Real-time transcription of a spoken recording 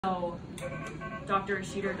So Dr.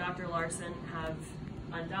 Ishida, Dr. Larson have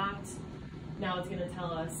undocked. Now it's going to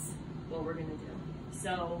tell us what we're going to do.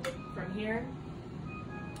 So from here,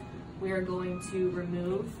 we are going to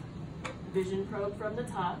remove vision probe from the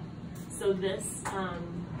top. So this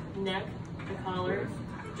neck, the collar,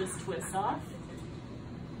 just twists off.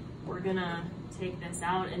 We're going to take this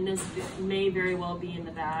out, and this may very well be in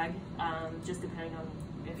the bag, just depending on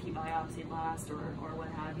if he biopsied last or what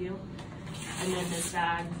have you. And then this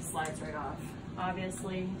bag slides right off.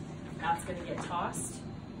 Obviously, that's going to get tossed.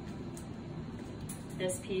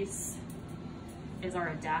 This piece is our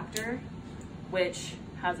adapter, which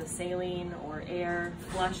has a saline or air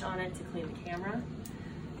flush on it to clean the camera.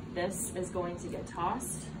 This is going to get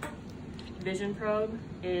tossed. Vision probe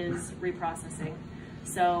is reprocessing.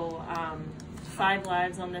 So 5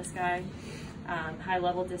 lives on this guy, high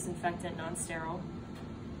level disinfectant, non-sterile.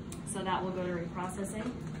 So that will go to reprocessing.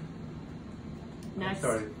 Next,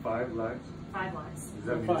 I'm sorry, 5 lives? 5 lives. Does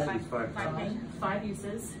that mean it's 5 times? 5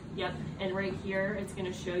 uses, yep. And right here, it's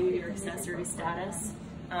gonna show you your accessory status.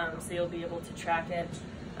 So you'll be able to track it.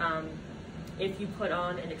 If you put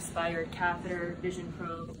on an expired catheter, vision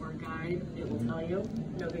probe, or guide, it will tell you.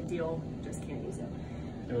 No big deal, just can't use it.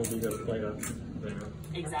 It will be the plate up there.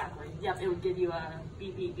 Exactly, yep, it would give you a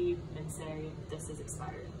beep, beep, beep, and say, this is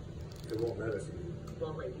expired. It won't let us.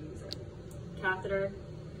 Won't let you use it. Catheter,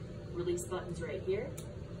 release buttons right here.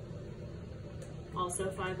 Also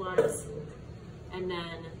 5 lives. And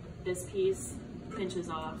then this piece pinches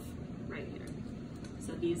off right here.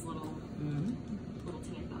 So these little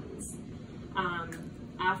tan buttons.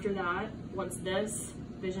 After that, once this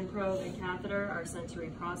vision probe and catheter are sent to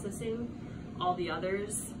reprocessing, all the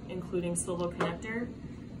others, including swivel connector,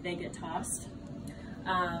 they get tossed.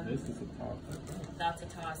 This is a toss. That's a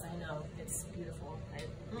toss, I know. It's beautiful. It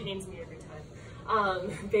pains me every time.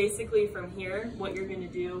 Basically from here, what you're gonna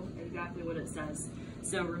do, exactly what it says.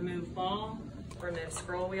 So remove ball, remove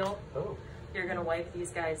scroll wheel. Oh. You're gonna wipe these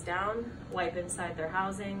guys down, wipe inside their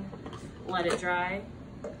housing, let it dry,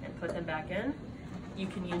 and put them back in. You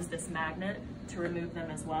can use this magnet to remove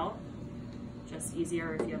them as well. Just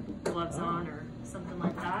easier if you have gloves on or something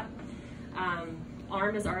like that.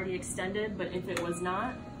 Arm is already extended, but if it was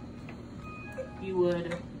not, you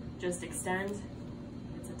would just extend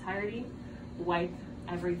its entirety, wipe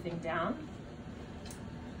everything down.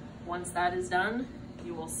 Once that is done,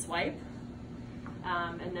 you will swipe.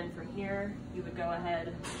 And then from here, you would go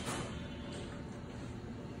ahead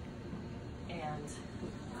and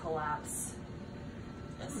collapse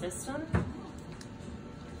the system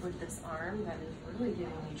with this arm that is really giving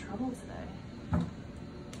me trouble today.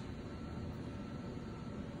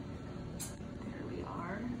 There we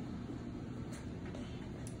are.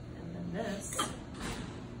 And then this,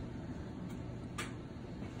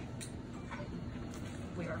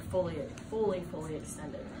 we are fully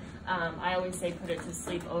extended. I always say put it to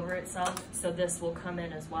sleep over itself, so this will come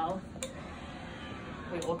in as well.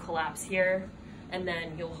 We will collapse here, and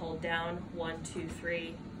then you'll hold down 1, 2,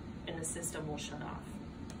 3, and the system will shut off.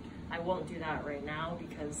 I won't do that right now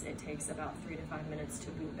because it takes about 3 to 5 minutes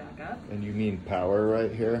to boot back up. And you mean power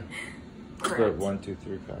right here? Correct. 1, 2,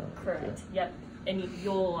 3 power. Correct. Okay. Yep. And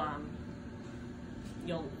you'll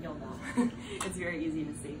know. It's very easy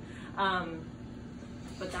to see.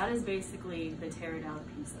 But that is basically the tear down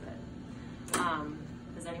piece of it.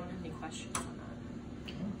 Does anyone have any questions on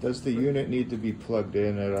that? Does the unit need to be plugged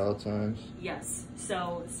in at all times? Yes.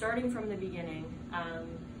 So starting from the beginning,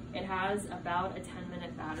 it has about a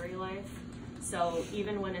 10-minute battery life. So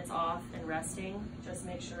even when it's off and resting, just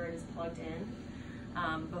make sure it is plugged in.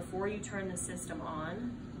 Before you turn the system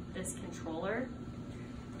on, this controller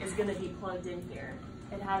is going to be plugged in here.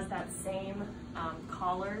 It has that same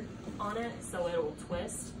collar on it, so it will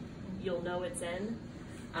twist. You'll know it's in.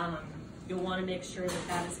 You'll want to make sure that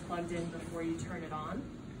that is plugged in before you turn it on.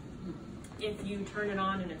 If you turn it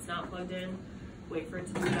on and it's not plugged in, wait for it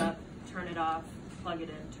to boot up, turn it off, plug it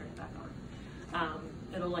in, turn it back on.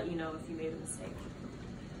 It'll let you know if you made a mistake.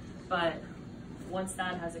 But once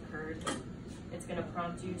that has occurred, it's going to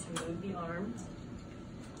prompt you to move the arm.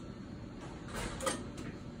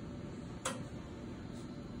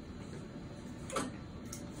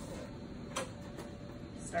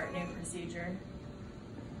 Start new procedure.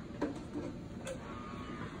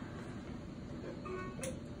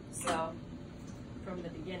 So, from the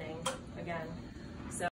beginning, again,